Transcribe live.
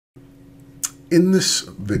In this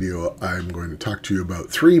video, I'm going to talk to you about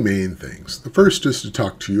three main things. The first is to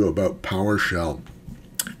talk to you about PowerShell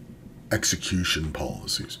execution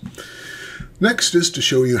policies. Next is to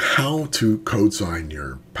show you how to code sign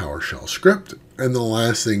your PowerShell script. And the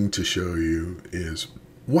last thing to show you is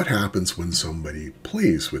what happens when somebody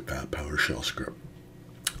plays with that PowerShell script.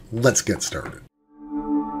 Let's get started.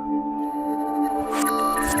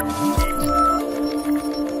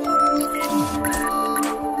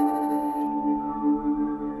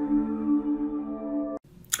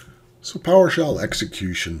 So PowerShell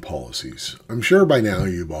execution policies. I'm sure by now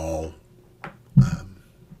you've all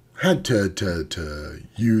had to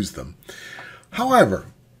use them. However,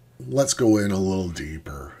 let's go in a little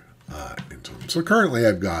deeper into them. So currently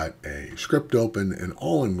I've got a script open, and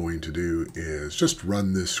all I'm going to do is just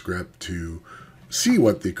run this script to see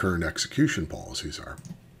what the current execution policies are.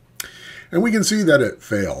 And we can see that it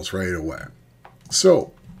fails right away.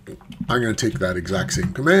 So I'm going to take that exact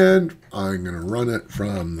same command, I'm going to run it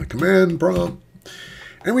from the command prompt,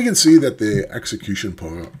 and we can see that the execution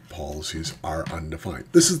policies are undefined.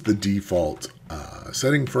 This is the default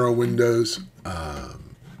setting for a Windows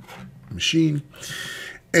machine,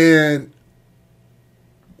 and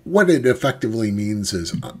what it effectively means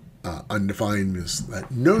is undefined is that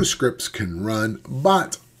no scripts can run,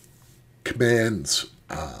 but commands,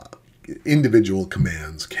 individual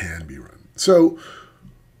commands can be run. So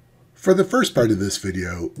for the first part of this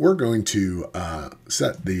video, we're going to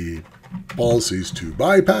set the policies to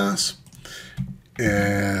bypass,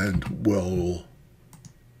 and we'll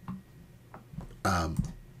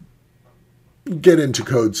get into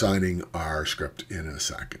code signing our script in a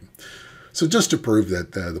second. So just to prove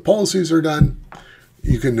that the policies are done,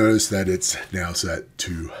 you can notice that it's now set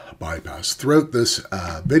to bypass. Throughout this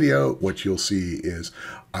video, what you'll see is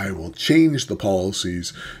I will change the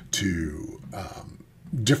policies to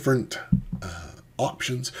different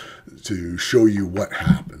options to show you what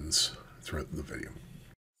happens throughout the video.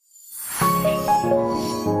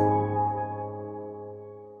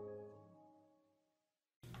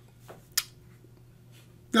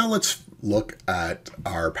 Now let's look at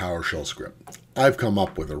our PowerShell script. I've come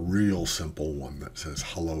up with a real simple one that says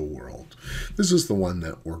hello world. This is the one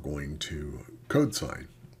that we're going to code sign.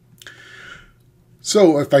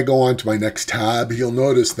 So if I go on to my next tab, you'll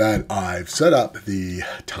notice that I've set up the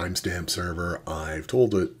timestamp server. I've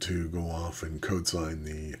told it to go off and code sign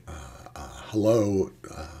the hello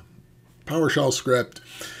PowerShell script.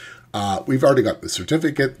 We've already got the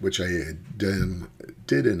certificate, which I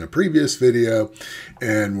did in a previous video,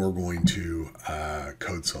 and we're going to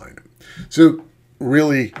code sign it. So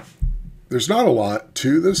really, there's not a lot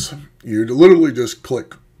to this. You literally just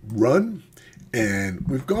click run, and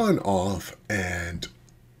we've gone off and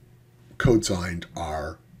code signed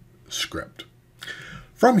our script.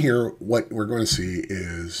 From here, what we're going to see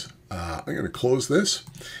is I'm going to close this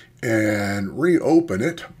and reopen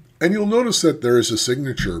it. And you'll notice that there is a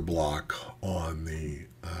signature block on the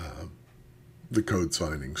code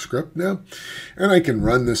signing script now. And I can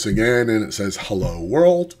run this again, and it says hello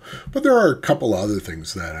world. But there are a couple other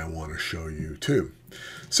things that I want to show you too.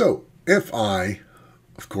 So if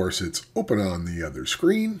of course, it's open on the other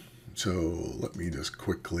screen. So let me just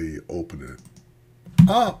quickly open it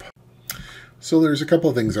up. So there's a couple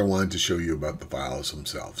of things I wanted to show you about the files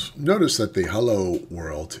themselves. Notice that the hello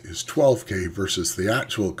world is 12K versus the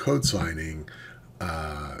actual code signing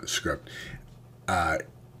script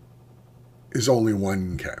is only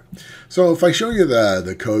 1K. So if I show you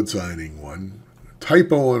the code signing one,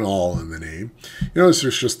 typo and all in the name, you notice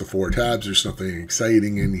there's just the 4 tabs. There's nothing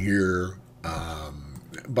exciting in here.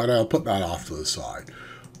 But I'll put that off to the side.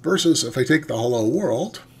 Versus if I take the hello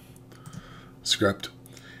world script,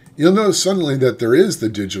 you'll notice suddenly that there is the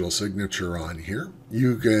digital signature on here.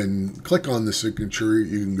 You can click on the signature,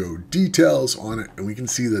 you can go details on it, and we can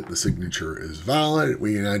see that the signature is valid.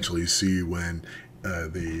 We can actually see when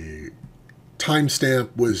the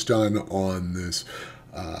timestamp was done on this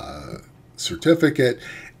certificate,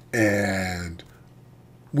 and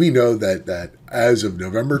we know that as of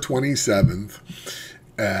November 27th,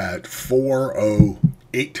 at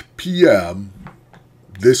 4:08 p.m.,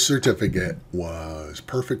 this certificate was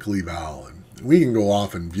perfectly valid. We can go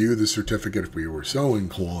off and view the certificate if we were so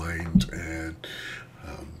inclined and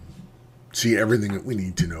see everything that we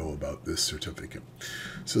need to know about this certificate.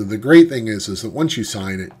 So the great thing is that once you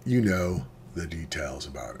sign it, you know the details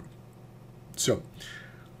about it. So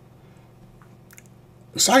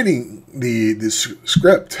signing this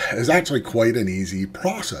script is actually quite an easy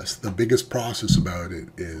process. The biggest process about it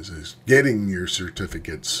is getting your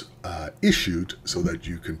certificates issued so that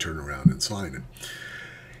you can turn around and sign it.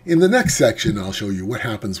 In the next section, I'll show you what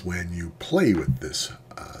happens when you play with this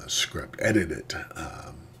script, edit it,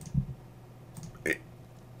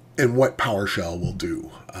 and what PowerShell will do.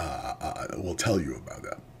 Will tell you about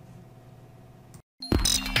that.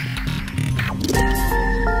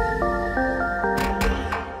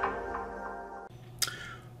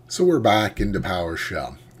 So we're back into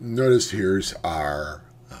PowerShell. Notice here's our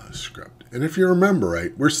script. And if you remember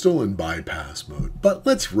right, we're still in bypass mode, but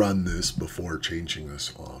let's run this before changing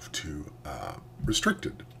this off to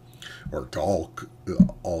restricted or to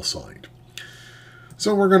all signed.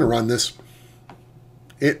 So we're going to run this.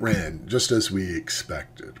 It ran just as we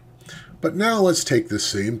expected. But now let's take this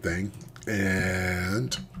same thing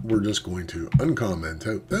and we're just going to uncomment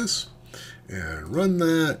out this and run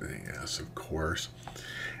that. Yes, of course.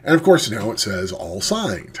 And of course now it says all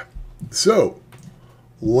signed. So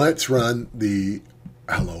let's run the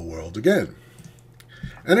hello world again.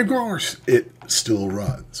 And of course it still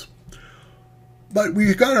runs. But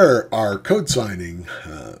we've got our code signing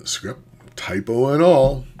script, typo and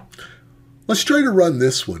all. Let's try to run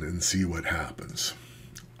this one and see what happens.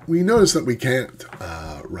 We notice that we can't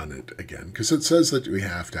run it again because it says that we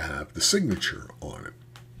have to have the signature on it.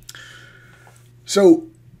 So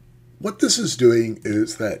what this is doing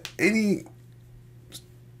is that any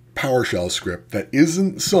PowerShell script that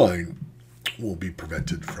isn't signed will be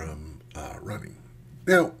prevented from running.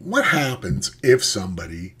 Now, what happens if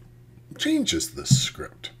somebody changes this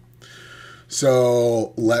script?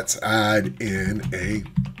 So let's add in a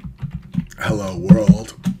hello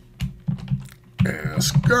world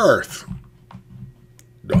askgarth.com.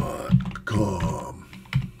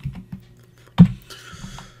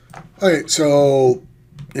 Okay, so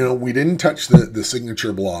we didn't touch the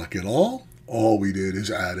signature block at all. All we did is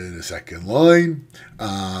add in a second line.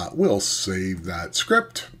 We'll save that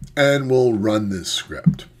script and we'll run this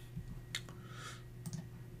script.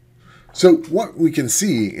 So what we can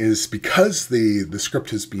see is because the script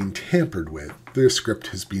has been tampered with, the script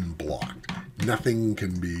has been blocked. Nothing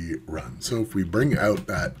can be run. So if we bring out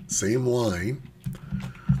that same line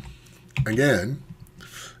again,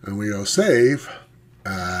 and we go save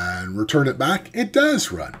and return it back, it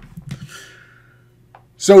does run.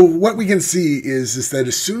 So what we can see is that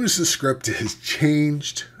as soon as the script is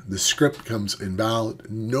changed, the script becomes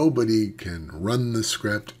invalid. Nobody can run the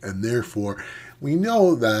script, and therefore we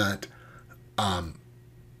know that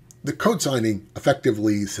the code signing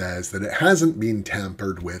effectively says that it hasn't been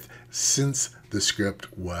tampered with since the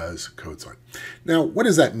script was code signed. Now, what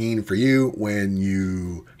does that mean for you when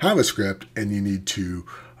you have a script and you need to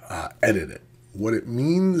edit it? What it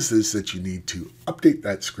means is that you need to update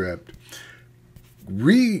that script,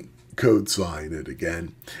 re-code sign it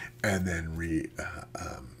again, and then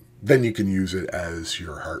then you can use it as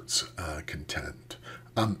your heart's content.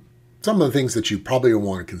 Some of the things that you probably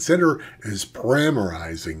want to consider is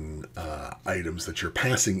parameterizing items that you're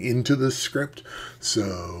passing into the script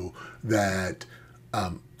so that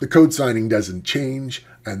the code signing doesn't change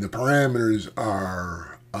and the parameters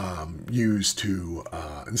are used to,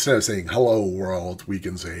 instead of saying hello world, we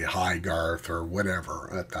can say hi Garth or whatever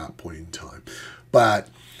at that point in time. But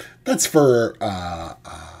that's for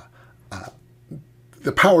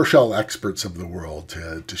the PowerShell experts of the world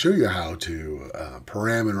to show you how to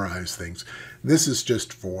parameterize things. This is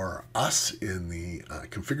just for us in the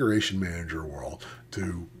configuration manager world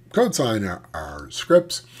to code sign our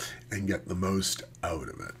scripts and get the most out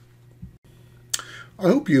of it. I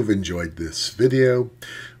hope you've enjoyed this video.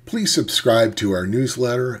 Please subscribe to our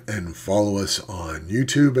newsletter and follow us on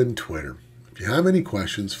YouTube and Twitter. If you have any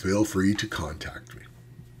questions, feel free to contact me.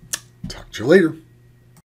 Talk to you later.